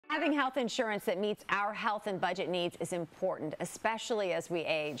Having health insurance that meets our health and budget needs is important, especially as we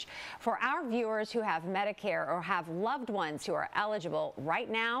age. For our viewers who have Medicare or have loved ones who are eligible,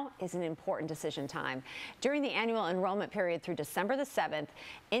 right now is an important decision time. During the annual enrollment period through December the 7th,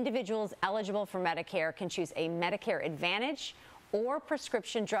 individuals eligible for Medicare can choose a Medicare Advantage or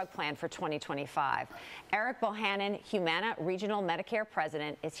prescription drug plan for 2025. Eric Bohannon, Humana Regional Medicare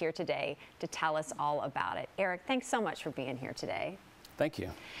President, is here today to tell us all about it. Eric, thanks so much for being here today. Thank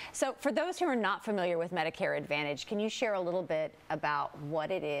you. So for those who are not familiar with Medicare Advantage, can you share a little bit about what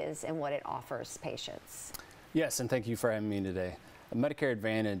it is and what it offers patients? Yes, and thank you for having me today. Medicare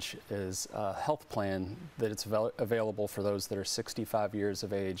Advantage is a health plan that it's available for those that are 65 years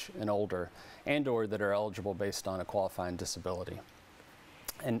of age and older and/or that are eligible based on a qualifying disability.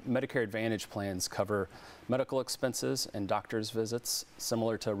 And Medicare Advantage plans cover medical expenses and doctor's visits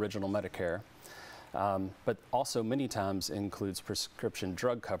similar to original Medicare. But also many times includes prescription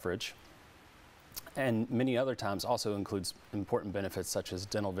drug coverage, and many other times also includes important benefits such as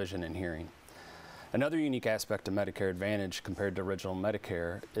dental, vision, and hearing. Another unique aspect of Medicare Advantage compared to original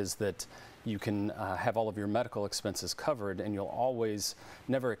Medicare is that you can have all of your medical expenses covered, and you'll always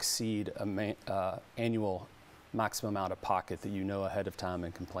never exceed an annual maximum out of pocket that you know ahead of time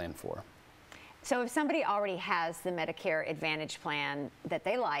and can plan for. So if somebody already has the Medicare Advantage plan that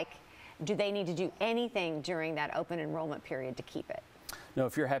they like, do they need to do anything during that open enrollment period to keep it? No,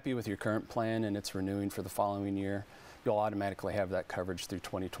 if you're happy with your current plan and it's renewing for the following year, you'll automatically have that coverage through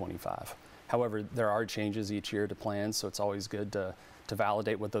 2025. However, there are changes each year to plans, so it's always good to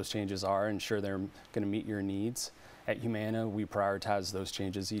validate what those changes are and ensure they're going to meet your needs. At Humana, we prioritize those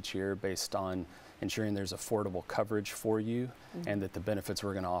changes each year based on ensuring there's affordable coverage for you and that the benefits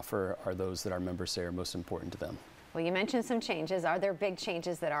we're going to offer are those that our members say are most important to them. Well, you mentioned some changes. Are there big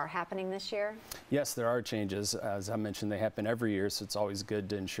changes that are happening this year? Yes, there are changes. As I mentioned, they happen every year, so it's always good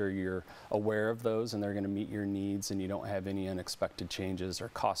to ensure you're aware of those and they're going to meet your needs and you don't have any unexpected changes or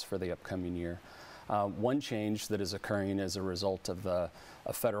costs for the upcoming year. One change that is occurring as a result of a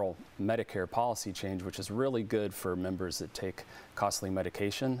federal Medicare policy change, which is really good for members that take costly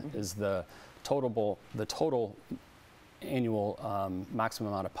medication, is the total annual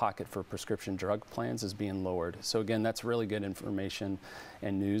maximum out of pocket for prescription drug plans is being lowered. So again, that's really good information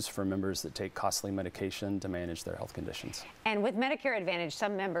and news for members that take costly medication to manage their health conditions. And with Medicare Advantage,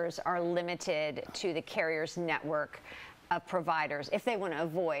 some members are limited to the carrier's network of providers if they want to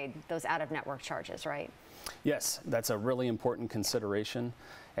avoid those out-of-network charges, right? Yes, that's a really important consideration.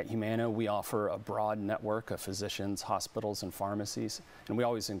 At Humana, we offer a broad network of physicians, hospitals, and pharmacies, and we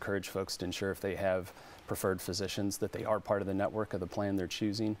always encourage folks to ensure if they have preferred physicians that they are part of the network of the plan they're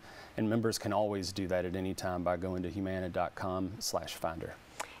choosing, and members can always do that at any time by going to humana.com/finder.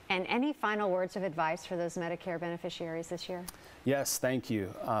 And any final words of advice for those Medicare beneficiaries this year? Yes, thank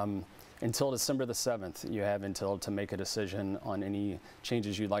you. Until December the 7th, you have until to make a decision on any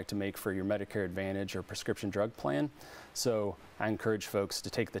changes you'd like to make for your Medicare Advantage or prescription drug plan. So I encourage folks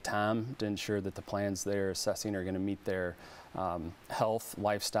to take the time to ensure that the plans they're assessing are going to meet their health,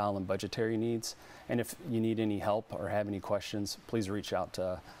 lifestyle, and budgetary needs. And if you need any help or have any questions, please reach out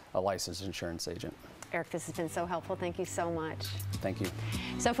to a licensed insurance agent. Eric, this has been so helpful. Thank you so much. Thank you.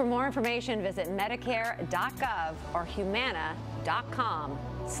 So for more information, visit medicare.gov or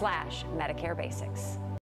humana.com/Medicare Basics.